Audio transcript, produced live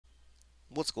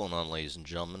What's going on, ladies and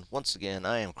gentlemen? Once again,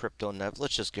 I am CryptoNev.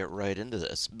 Let's just get right into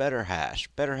this. Betterhash.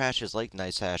 Betterhash is like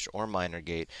Nicehash or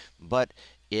Minergate, but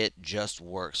it just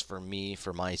works for me,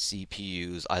 for my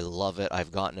CPUs. I love it.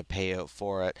 I've gotten a payout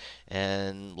for it,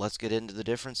 and let's get into the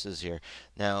differences here.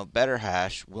 Now,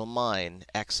 Betterhash will mine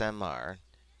XMR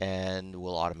and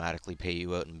will automatically pay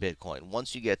you out in Bitcoin.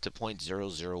 Once you get to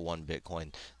 0.001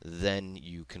 Bitcoin, then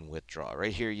you can withdraw.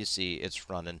 Right here you see it's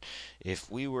running.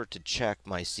 If we were to check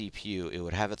my CPU, it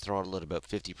would have it throttled at about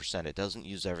 50%. It doesn't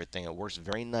use everything. It works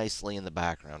very nicely in the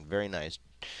background. Very nice.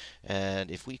 And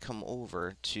if we come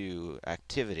over to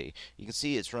activity, you can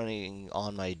see it's running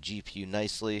on my GPU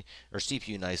nicely, or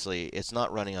CPU nicely. It's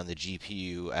not running on the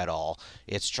GPU at all.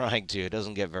 It's trying to. It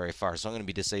doesn't get very far. So I'm going to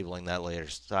be disabling that later.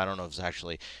 So I don't know if it's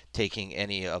actually taking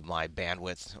any of my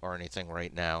bandwidth or anything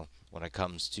right now when it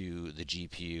comes to the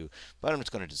GPU, but I'm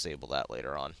just going to disable that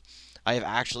later on. I have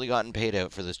actually gotten paid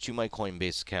out for this to my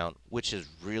Coinbase account, which is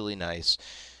really nice.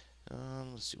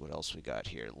 Let's see what else we got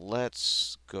here.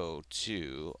 Let's go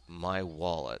to my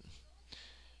wallet.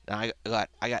 Now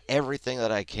I got everything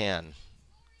that I can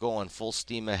going full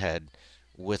steam ahead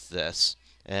with this,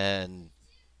 and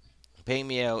pay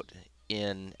me out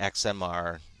in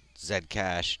XMR,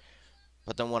 Zcash.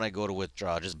 But then when I go to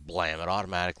withdraw, just blam, it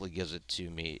automatically gives it to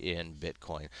me in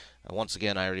Bitcoin. Once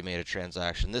again, I already made a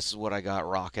transaction. This is what I got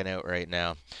rocking out right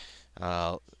now.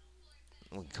 Uh,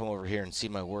 we can come over here and see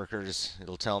my workers.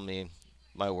 It'll tell me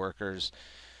my workers,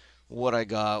 what I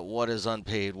got, what is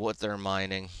unpaid, what they're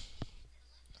mining.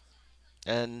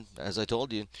 And as I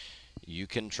told you, you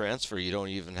can transfer. You don't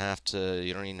even have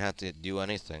to do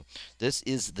anything. This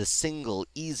is the single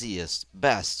easiest,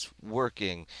 best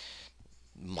working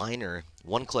miner,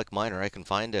 one-click miner I can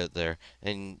find out there.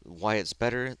 And why it's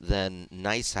better than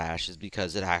Nicehash is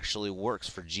because it actually works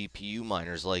for GPU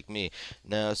miners like me.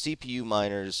 Now, CPU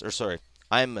miners, or sorry,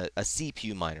 I'm a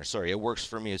CPU miner. Sorry, it works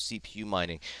for me as CPU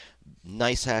mining.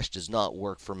 Nicehash does not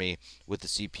work for me with the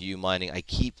CPU mining. I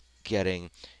keep getting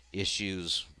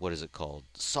issues. What is it called?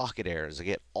 Socket errors. I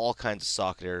get all kinds of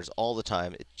socket errors all the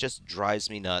time. It just drives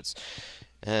me nuts.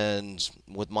 And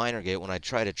with Minergate, when I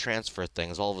try to transfer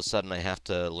things, all of a sudden I have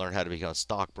to learn how to become a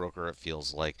stockbroker. It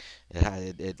feels like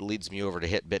it leads me over to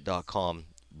hitbit.com,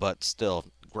 but still,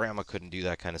 Grandma couldn't do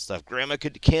that kind of stuff. Grandma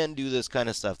can do this kind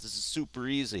of stuff. This is super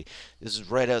easy. This is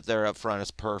right out there up front.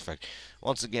 It's perfect.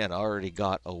 Once again, I already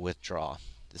got a withdraw.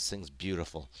 This thing's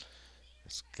beautiful.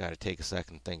 Just got to take a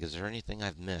second and think, is there anything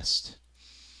I've missed?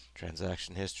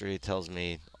 Transaction history tells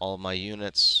me all my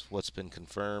units, what's been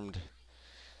confirmed.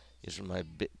 These are my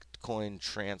Bitcoin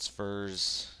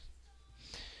transfers.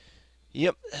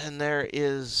 Yep, and there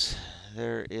is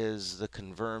the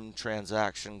confirmed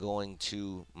transaction going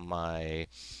to my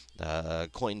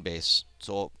Coinbase.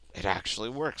 So it actually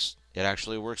works. It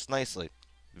actually works nicely.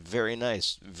 Very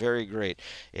nice. Very great.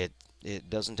 It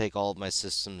doesn't take all of my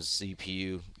system's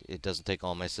CPU. It doesn't take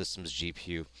all my system's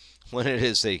GPU. When it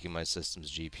is taking my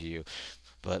system's GPU.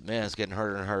 But man, it's getting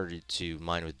harder and harder to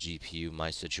mine with GPU, my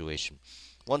situation.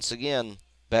 Once again,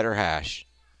 Betterhash.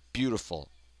 Beautiful.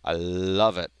 I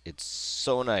love it. It's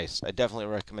so nice. I definitely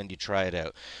recommend you try it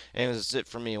out. Anyways, that's it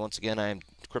for me. Once again, I am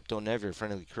CryptoNev, your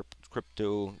friendly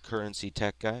cryptocurrency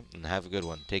tech guy, and have a good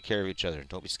one. Take care of each other.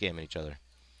 Don't be scamming each other.